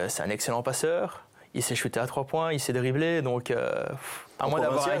problème, c'est que c'est un excellent passeur. il sait shooter à 3 points, il sait dribbler, donc à moins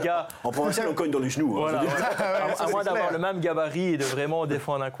d'avoir un gars... En provincial, on cogne dans les genoux. Voilà, à moins d'avoir le même gabarit et de vraiment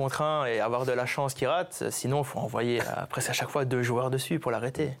défendre un contre un et avoir de la chance qu'il rate, sinon il faut envoyer presque à chaque fois 2 joueurs dessus pour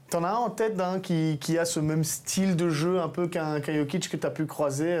l'arrêter. T'en as un en tête qui a ce même style de jeu un peu qu'un Jokic que tu as pu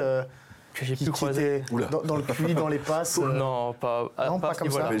croiser que j'ai pu croiser dans le QI, dans les passes Non, pas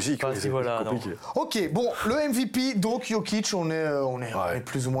comme ça. Belgique, pas à ce niveau-là, non. Ok, bon, le MVP, donc Jokic, on est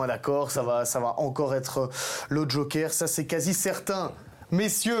plus ou moins d'accord, ça va encore être le Joker, ça c'est quasi certain.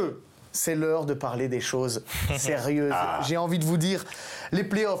 Messieurs, c'est l'heure de parler des choses sérieuses. J'ai envie de vous dire, les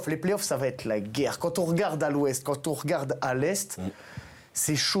playoffs, ça va être la guerre. Quand on regarde à l'ouest, quand on regarde à l'est,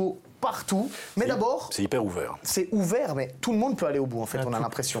 c'est chaud partout. Mais d'abord... C'est hyper ouvert. C'est ouvert, mais tout le monde peut aller au bout, en fait, on a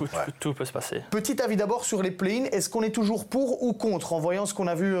l'impression. Tout peut se passer. Petit avis d'abord sur les play-in. Est-ce qu'on est toujours pour ou contre, en voyant ce qu'on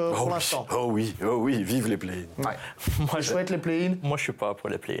a vu pour l'instant? Oh oui, vive les play-in. Ouais. Moi, chouette les play-in. Moi, je suis pas pour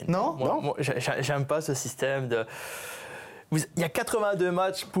les play-in. Non? Moi, j'aime pas ce système de... Il y a 82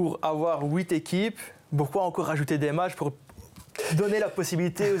 matchs pour avoir 8 équipes. Pourquoi encore rajouter des matchs pour donner la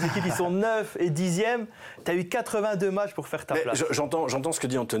possibilité aux équipes qui sont 9 et 10e? Tu as eu 82 matchs pour faire ta place. J'entends ce que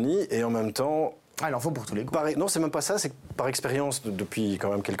dit Anthony, et en même temps... il en faut pour tous les goûts. Non, c'est même pas ça, c'est que par expérience, depuis quand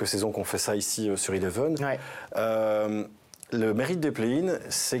même quelques saisons qu'on fait ça ici sur Eleven, le mérite des play-in,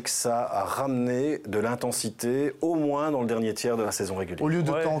 c'est que ça a ramené de l'intensité au moins dans le dernier tiers de la saison régulière. Au lieu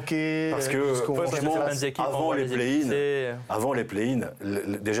de tanker... Parce que franchement, avant les play-in,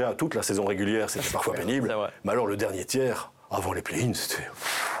 déjà toute la saison régulière, c'était parfois pénible. Mais alors le dernier tiers, avant les play-in, c'était...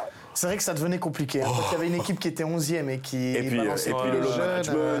 C'est vrai que ça devenait compliqué. Quand il y avait une équipe qui était 11e et qui... Et puis le low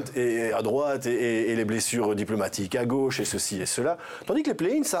management et à droite et les blessures diplomatiques à gauche et ceci et cela. Tandis que les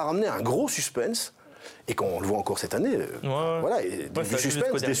play-in, ça a ramené un gros suspense. Et qu'on le voit encore cette année, voilà, et du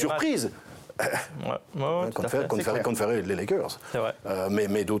suspense, des surprises. Quand ferait les Lakers.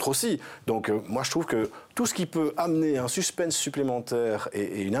 Mais d'autres aussi. Donc moi je trouve que tout ce qui peut amener un suspense supplémentaire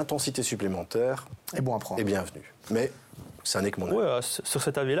et une intensité supplémentaire est bon à prendre. Est bienvenu. Mais ça n'est que mon avis. Sur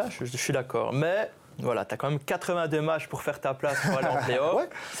cet avis-là, je suis d'accord. Mais voilà, tu as quand même 82 matchs pour faire ta place pour aller en play-off.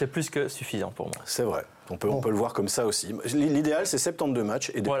 C'est plus que suffisant pour moi. C'est vrai. On peut le voir comme ça aussi. L'idéal, c'est 72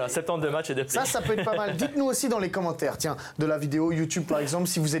 matchs et des Voilà, 72 matchs et des play-in. Ça peut être pas mal. Dites-nous aussi dans les commentaires, tiens, de la vidéo YouTube par exemple,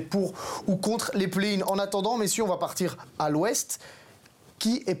 si vous êtes pour ou contre les play-in. En attendant, messieurs, on va partir à l'ouest.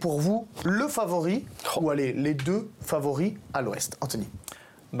 Qui est pour vous le favori, ou allez, les 2 favoris à l'ouest? Anthony?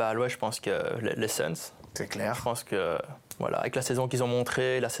 À l'ouest, je pense que les Suns. C'est clair. Je pense que, voilà, avec la saison qu'ils ont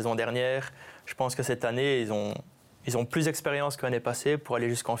montrée, la saison dernière, je pense que cette année, ils ont plus d'expérience que l'année passée pour aller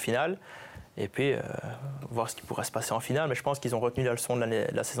jusqu'en finale. Et puis, voir ce qui pourrait se passer en finale. Mais je pense qu'ils ont retenu la leçon de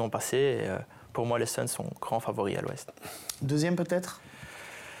la saison passée. Et, pour moi, les Suns sont grands favoris à l'Ouest. Deuxième, peut-être?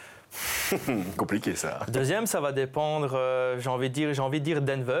 Compliqué, ça. Deuxième, ça va dépendre, j'ai envie de dire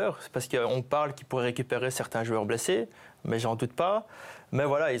Denver. Parce qu'on parle qu'ils pourraient récupérer certains joueurs blessés. Mais j'en doute pas. Mais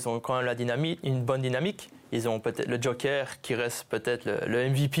voilà, ils ont quand même une bonne dynamique. Ils ont peut-être le Joker qui reste peut-être le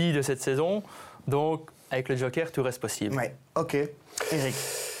MVP de cette saison. Donc, avec le Joker, tout reste possible. Ouais, ok. Eric?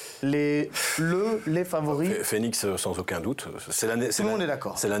 Les favoris. Phoenix, sans aucun doute. Tout le monde est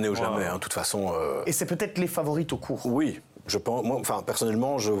d'accord. C'est l'année ou jamais, de toute façon. Et c'est peut-être les favoris tout court. Oui, je pense. Moi,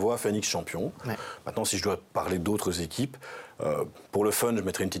 personnellement, je vois Phoenix champion. Ouais. Maintenant, si je dois parler d'autres équipes, pour le fun, je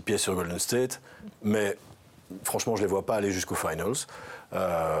mettrais une petite pièce sur Golden State, mais franchement, je les vois pas aller jusqu'aux finals.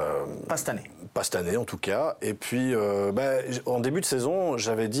 Pas cette année. Pas cette année, en tout cas. Et puis, en début de saison,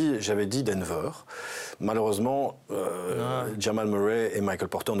 j'avais dit Denver. Malheureusement, Jamal Murray et Michael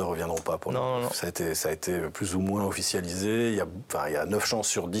Porter ne reviendront pas pour nous. Ça a été plus ou moins officialisé. Il y a 9 chances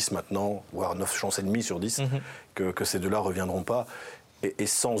sur 10 maintenant, voire 9 chances et demie sur 10, que ces deux-là ne reviendront pas. Et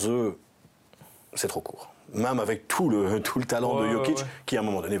sans eux, c'est trop court. Même avec tout le talent de Jokic, qui à un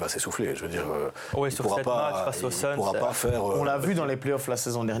moment donné va s'essouffler. Je veux dire, il ne pourra pas, face aux Suns, pourra pas faire. On l'a vu dans les playoffs la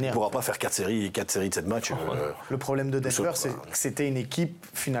saison dernière. Il ne pourra pas faire 4 séries de 7 matchs. Le problème de Denver, c'est que c'était une équipe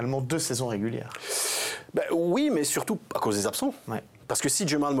finalement 2 saisons régulières. Oui, mais surtout à cause des absents. Ouais. Parce que si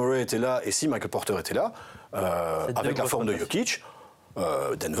Jamal Murray était là et si Michael Porter était là, avec la forme de Jokic,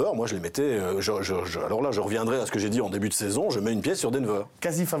 Denver, moi je les mettais. Alors là, je reviendrai à ce que j'ai dit en début de saison. Je mets une pièce sur Denver.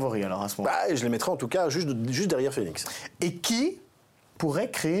 Quasi favori alors à ce moment. Je les mettrais en tout cas juste derrière Phoenix. Et qui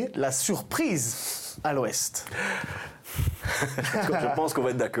pourrait créer la surprise à l'Ouest? Je pense qu'on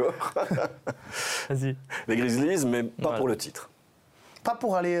va être d'accord. Vas-y. Les Grizzlies, mais pas pour le titre. Pas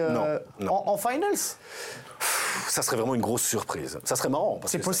pour aller en finals? Ça serait vraiment une grosse surprise. Ça serait marrant.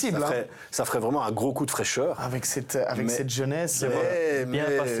 C'est possible. Ça ferait vraiment un gros coup de fraîcheur. Avec cette jeunesse. Ils vont bien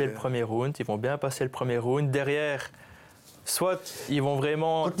passer le premier round. Derrière, soit ils vont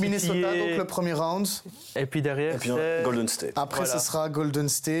vraiment contre Minnesota, donc le premier round. Et puis derrière, c'est Golden State. Après, ce sera Golden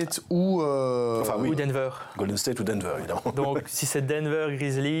State ou... ou Denver. Golden State ou Denver, évidemment. Donc, si c'est Denver,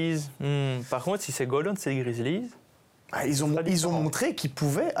 Grizzlies... Par contre, si c'est Golden State, Grizzlies... Ils ont montré qu'ils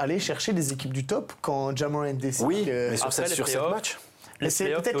pouvaient aller chercher des équipes du top quand Ja Morant décide. Oui, mais sur 7 matchs. Et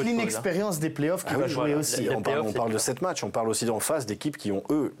c'est peut-être l'inexpérience des playoffs qui va jouer aussi. On parle de 7 matchs, on parle aussi d'en face d'équipes qui ont,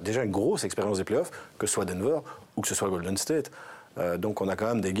 eux, déjà une grosse expérience des playoffs, que ce soit Denver ou que ce soit Golden State. Donc on a quand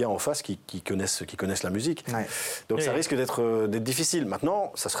même des gars en face qui connaissent la musique. Ouais. Donc ça risque d'être difficile.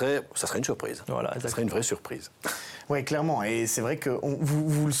 Maintenant, ça serait une surprise. Voilà, ça serait une vraie surprise. Oui, clairement. Et c'est vrai que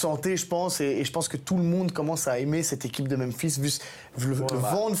vous le sentez, je pense, et je pense que tout le monde commence à aimer cette équipe de Memphis, vu le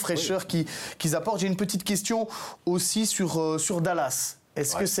vent de fraîcheur qu'ils apportent. J'ai une petite question aussi sur Dallas.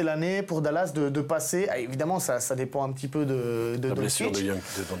 Est-ce que c'est l'année pour Dallas de passer évidemment, ça dépend un petit peu de la blessure Doncic.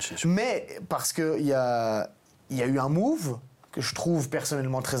 de Doncic. Mais parce qu'il y a eu un move que je trouve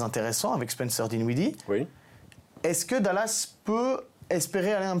personnellement très intéressant avec Spencer Dinwiddie. Oui. Est-ce que Dallas peut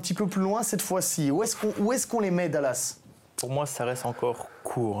espérer aller un petit peu plus loin cette fois-ci? Où est-ce qu'on les met, Dallas? Pour moi, ça reste encore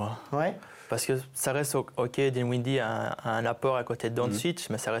court. Ouais. Parce que ça reste OK, Dinwiddie a un apport à côté de Doncic,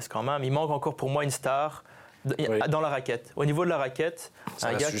 mais ça reste quand même. Il manque encore pour moi une star dans la raquette. Au niveau de la raquette,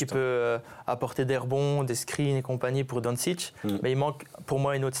 un gars qui peut apporter des rebonds, des screens et compagnie pour Doncic, mais il manque pour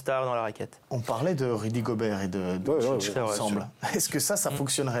moi une autre star dans la raquette. On parlait de Rudy Gobert et de Doncic ensemble. Est-ce que ça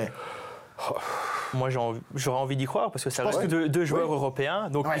fonctionnerait? Moi, j'aurais envie d'y croire parce que ça reste deux joueurs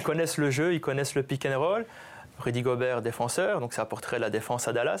européens, donc ils connaissent le jeu, ils connaissent le pick and roll. Rudy Gobert, défenseur, donc ça apporterait la défense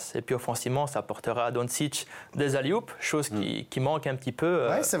à Dallas. Et puis offensivement, ça apportera à Doncic des alley-oops, chose qui manque un petit peu.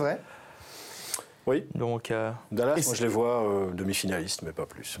 Oui, c'est vrai. Oui. Donc, Dallas, moi je les vois demi-finalistes, mais pas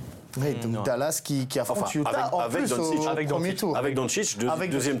plus. Oui, donc Dallas qui affronte Utah avec Doncic, au premier tour. Avec Doncic,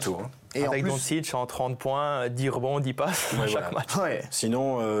 deuxième tour. Et avec Doncic en 30 points, 10 rebonds, 10 passes chaque match. Ouais.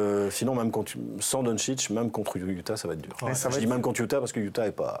 Sinon même sans Doncic, même contre Utah, ça va être dur. Je dis même contre Utah parce que Utah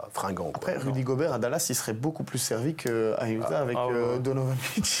n'est pas fringant. Après, Rudy Gobert à Dallas, il serait beaucoup plus servi qu'à Utah avec Donovan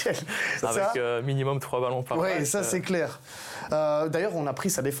Mitchell. Avec minimum 3 ballons par match. Oui, ça c'est clair. D'ailleurs, on a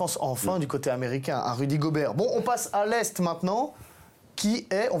pris sa défense enfin du côté américain, un Rudy Gobert. Bon, on passe à l'Est maintenant.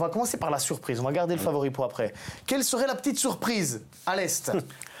 On va commencer par la surprise. On va garder le favori pour après. Quelle serait la petite surprise à l'Est?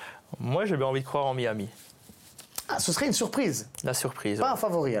 Moi, j'ai bien envie de croire en Miami. Ah, ce serait une surprise? La surprise. Pas un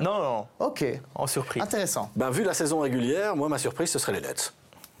favori alors. Non. Ok. En surprise. Intéressant. Vu la saison régulière, moi, ma surprise, ce serait les Nets.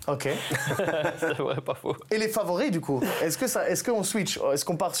 Ok. C'est vrai, pas faux. Et les favoris, du coup? Est-ce qu'on switch? Est-ce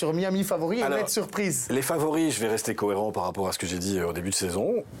qu'on part sur Miami favori et Nets surprise? Les favoris, je vais rester cohérent par rapport à ce que j'ai dit au début de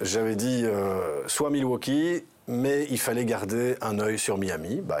saison. J'avais dit soit Milwaukee, mais il fallait garder un œil sur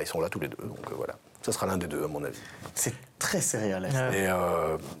Miami. Ils sont là tous les deux, donc voilà. Ça sera l'un des deux, à mon avis. C'est très serré à l'Est. Et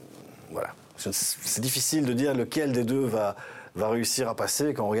voilà. C'est difficile de dire lequel des deux va réussir à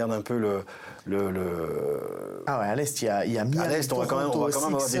passer quand on regarde un peu le... Ah ouais, à l'Est, il y a Miami. À l'Est, on va quand même avoir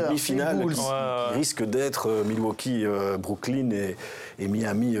des demi-finales qui risquent d'être Milwaukee, Brooklyn et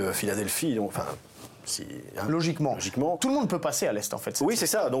Miami, Philadelphie. Enfin, Logiquement. Tout le monde peut passer à l'Est, en fait. Oui, c'est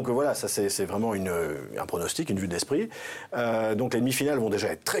ça. Donc voilà, ça c'est vraiment un pronostic, une vue d'esprit. Donc les demi-finales vont déjà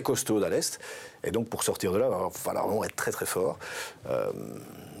être très costaudes à l'Est. Et donc pour sortir de là, il va falloir vraiment être très très fort.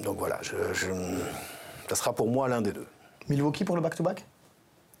 Donc voilà, ça sera pour moi l'un des deux. Milwaukee pour le back-to-back?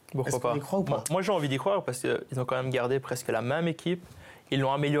 Pourquoi pas? Y croit ou pas? Moi, j'ai envie d'y croire parce qu'ils ont quand même gardé presque la même équipe. Ils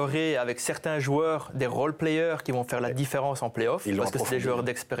l'ont amélioré avec certains joueurs, des role-players qui vont faire la différence en play-off parce que c'est des joueurs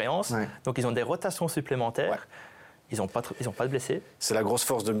d'expérience. Ouais. Donc, ils ont des rotations supplémentaires. Ouais. Ils n'ont pas de blessés. C'est la grosse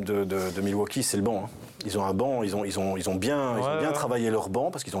force de Milwaukee, c'est le banc. Ils ont un banc, ils ont bien travaillé leur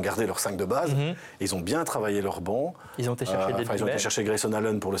banc parce qu'ils ont gardé leur 5 de base. Ils ont bien travaillé leur banc. Ils ont été chercher Grayson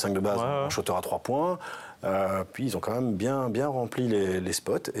Allen pour le 5 de base, en shooter à 3 points. Puis ils ont quand même bien rempli les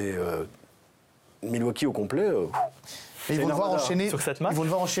spots. Et Milwaukee au complet... ils vont devoir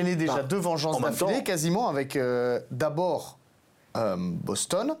enchaîner déjà 2 vengeances d'affilée quasiment avec d'abord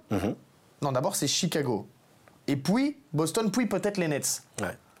Boston. Non, d'abord c'est Chicago. Et puis Boston, puis peut-être les Nets.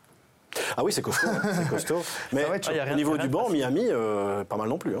 Ouais. Ah oui, c'est costaud. C'est costaud. Mais au niveau du banc, Miami, pas mal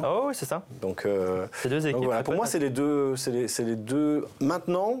non plus. Hein. Oh oui, c'est ça. Donc, c'est 2 équipes. Voilà. Pour moi, c'est les deux.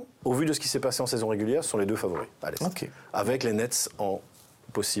 Maintenant, au vu de ce qui s'est passé en saison régulière, ce sont les 2 favoris. Allez, avec les Nets en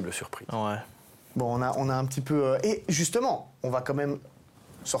possible surprise. Ouais. Bon, on a un petit peu... Et justement, on va quand même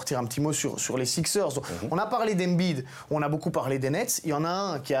sortir un petit mot sur les Sixers. On a parlé d'Embiid, on a beaucoup parlé des Nets. Il y en a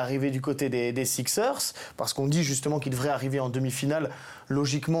un qui est arrivé du côté des Sixers, parce qu'on dit justement qu'il devrait arriver en demi-finale.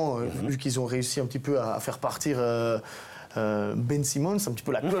 Logiquement, vu qu'ils ont réussi un petit peu à faire partir Ben Simmons, un petit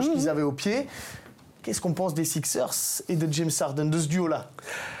peu la cloche qu'ils avaient au pied. Qu'est-ce qu'on pense des Sixers et de James Harden, de ce duo-là?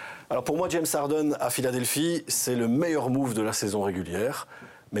 Alors pour moi, James Harden à Philadelphie, c'est le meilleur move de la saison régulière,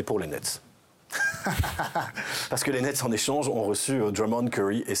 mais pour les Nets. Parce que les Nets, en échange, ont reçu Drummond,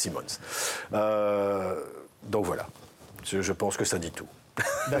 Curry et Simmons. Donc voilà, je pense que ça dit tout.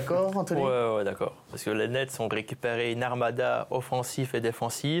 D'accord, Anthony? Ouais, d'accord. Parce que les Nets ont récupéré une armada offensif et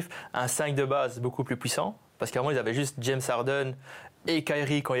défensif, un 5 de base beaucoup plus puissant. Parce qu'avant, ils avaient juste James Harden et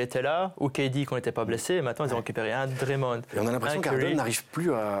Kyrie quand il était là, ou KD quand il n'était pas blessé. Et maintenant, ils ont récupéré un Draymond. Et on a l'impression qu'Harden n'arrive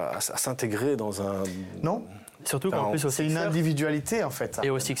plus à s'intégrer dans un... Non. Surtout qu'en plus, c'est une individualité, en fait. Ça. Et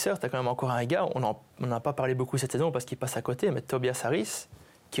aux Sixers, tu as quand même encore un gars, on n'en a pas parlé beaucoup cette saison parce qu'il passe à côté, mais Tobias Harris,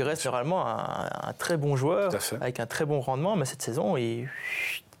 qui reste généralement un très bon joueur, avec un très bon rendement, mais cette saison,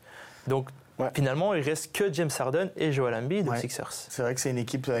 Donc, finalement, il reste que James Harden et Joel Embiid aux Sixers. C'est vrai que c'est une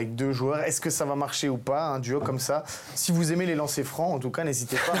équipe avec 2 joueurs. Est-ce que ça va marcher ou pas, un duo comme ça? Si vous aimez les lancers francs, en tout cas,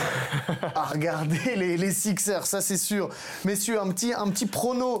 n'hésitez pas à regarder les Sixers, ça c'est sûr. Messieurs, un petit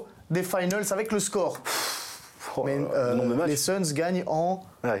prono des finals avec le score. Mais, les Suns gagnent en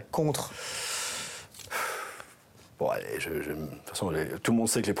contre. Bon, allez, de toute façon, tout le monde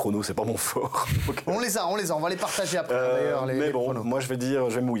sait que les pronos, c'est pas mon fort. On les a, on va les partager après d'ailleurs. Mais bon, pronos. Moi je vais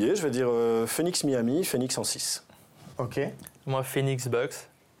me mouiller, je vais dire Phoenix-Miami, Phoenix en 6. Ok. Moi, Phoenix-Bucks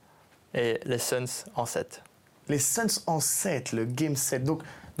et les Suns en 7. Les Suns en 7, le game 7. Donc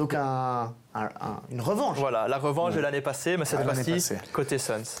une revanche. Voilà, la revanche de l'année passée, mais cette fois-ci, côté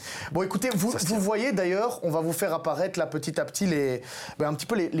Suns. Bon, écoutez, vous voyez d'ailleurs, on va vous faire apparaître là petit à petit un petit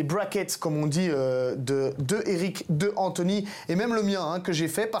peu les brackets, comme on dit, de Eric, de Anthony, et même le mien que j'ai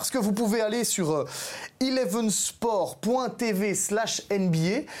fait, parce que vous pouvez aller sur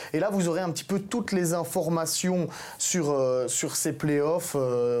 11sport.tv/NBA, et là vous aurez un petit peu toutes les informations sur ces playoffs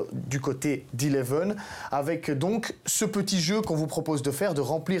du côté d'11, avec donc ce petit jeu qu'on vous propose de faire, de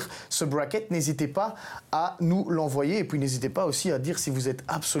remplir ce bracket. N'hésitez pas à nous l'envoyer, et puis n'hésitez pas aussi à dire si vous êtes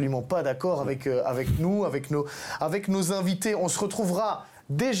absolument pas d'accord avec nous, avec nos invités. On se retrouvera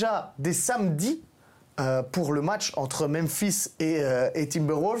déjà dès samedi pour le match entre Memphis et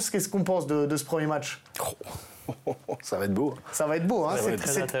Timberwolves. Qu'est-ce qu'on pense de ce premier match? Ça va être beau. Ça va être beau, hein.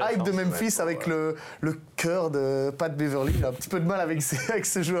 Cette hype de Memphis avec le cœur de Pat Beverly. Il a un petit peu de mal avec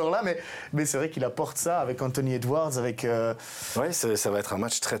ce joueur-là, mais c'est vrai qu'il apporte ça avec Anthony Edwards. Oui, ça va être un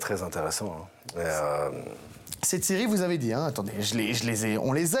match très très intéressant. Cette série, vous avez dit, attendez,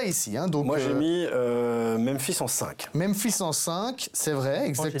 on les a ici. Donc, moi, j'ai mis Memphis en 5. Memphis en 5, c'est vrai,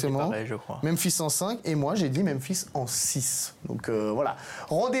 exactement. Moi, j'ai dit pareil, je crois. Memphis en 5, et moi, j'ai dit Memphis en 6. Donc, voilà.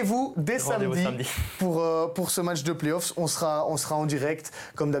 Rendez-vous dès samedi pour ce match de playoffs. On sera en direct,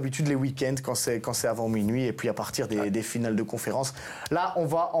 comme d'habitude, les week-ends, quand c'est avant minuit, et puis à partir des finales de conférence. Là, on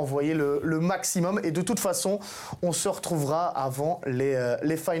va envoyer le maximum, et de toute façon, on se retrouvera avant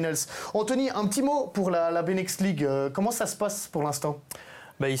les finals. Anthony, un petit mot pour la BNX League, comment ça se passe pour l'instant?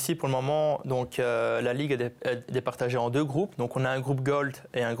 Ici, pour le moment, donc, la Ligue est départagée en 2 groupes. Donc, on a un groupe Gold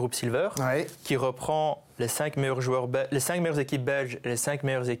et un groupe Silver qui reprend les 5 meilleurs les 5 meilleures équipes belges et les 5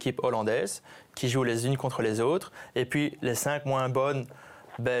 meilleures équipes hollandaises qui jouent les unes contre les autres. Et puis, les 5 moins bonnes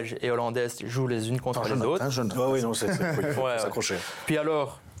belges et hollandaises jouent les unes contre les autres. Oui, non, c'est s'accrocher. Puis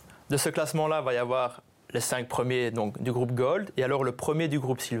alors, de ce classement-là, il va y avoir les 5 premiers donc, du groupe Gold, et alors le premier du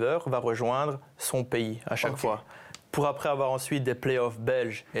groupe Silver va rejoindre son pays à chaque fois, pour après avoir ensuite des playoffs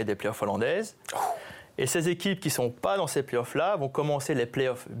belges et des playoffs hollandaises. Et ces équipes qui ne sont pas dans ces playoffs-là vont commencer les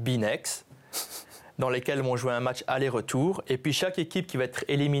playoffs BNEX, dans lesquels vont jouer un match aller-retour, et puis chaque équipe qui va être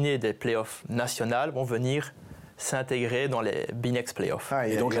éliminée des playoffs nationales vont venir s'intégrer dans les BNEX Playoffs.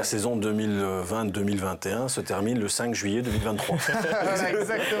 Et donc la saison 2020-2021 se termine le 5 juillet 2023.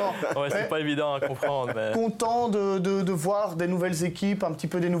 Exactement. Ouais, c'est pas évident à comprendre. Mais... Content de voir des nouvelles équipes, un petit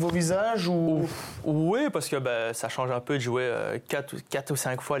peu des nouveaux visages ou... Oui, parce que ça change un peu de jouer 4 ou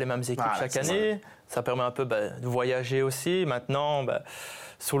 5 fois les mêmes équipes chaque année. Ça permet un peu de voyager aussi. Maintenant,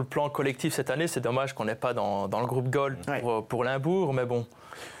 sur le plan collectif cette année, c'est dommage qu'on n'est pas dans le groupe Gold pour Limbourg, mais bon.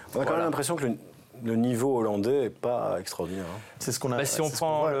 On a quand même l'impression que le niveau hollandais n'est pas extraordinaire. C'est ce qu'on a. Si on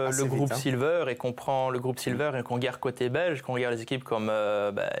prend le groupe Silver et qu'on prend le groupe Silver et qu'on regarde côté belge, qu'on regarde les équipes comme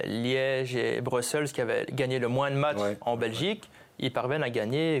Liège et Bruxelles qui avaient gagné le moins de matchs en Belgique, ils parviennent à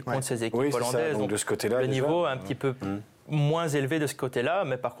gagner contre ces équipes hollandaises. Donc de ce côté-là, le niveau est un petit peu moins élevé de ce côté-là,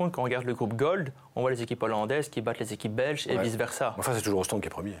 mais par contre, quand on regarde le groupe Gold, on voit les équipes hollandaises qui battent les équipes belges et vice-versa. Enfin, c'est toujours Ostende qui est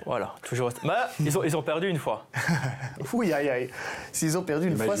premier. Voilà, toujours Ostende. Ils ont perdu une fois. Oui, aïe. S'ils ont perdu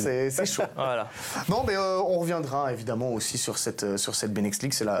une fois, c'est chaud. Voilà. Non, mais on reviendra évidemment aussi sur cette BNX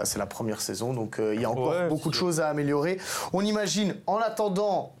League. C'est la première saison, donc il y a encore beaucoup de choses à améliorer. On imagine, en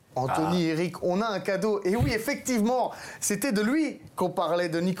attendant Anthony, Eric, on a un cadeau. Et oui, effectivement, c'était de lui qu'on parlait,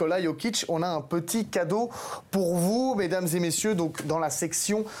 de Nikola Jokic. On a un petit cadeau pour vous, mesdames et messieurs, donc dans la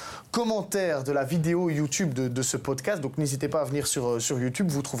section commentaires de la vidéo YouTube de ce podcast. Donc n'hésitez pas à venir sur YouTube,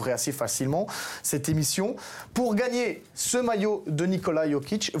 vous trouverez assez facilement cette émission. Pour gagner ce maillot de Nikola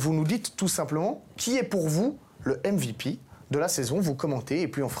Jokic, vous nous dites tout simplement qui est pour vous le MVP de la saison, vous commentez et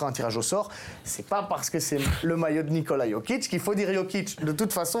puis on fera un tirage au sort. C'est pas parce que c'est le maillot de Nikola Jokic qu'il faut dire Jokic. De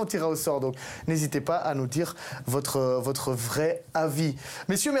toute façon, on tirera au sort. Donc n'hésitez pas à nous dire votre vrai avis.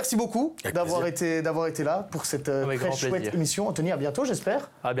 Messieurs, merci beaucoup d'avoir été là pour cette très chouette émission. Anthony, à bientôt, j'espère.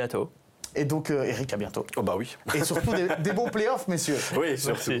 À bientôt. Et donc, Eric, à bientôt. Oh bah oui. Et surtout, des bons playoffs, messieurs. Oui,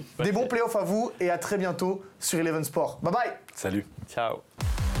 surtout. Des bons playoffs à vous et à très bientôt sur Eleven Sport. Bye bye. Salut. Ciao.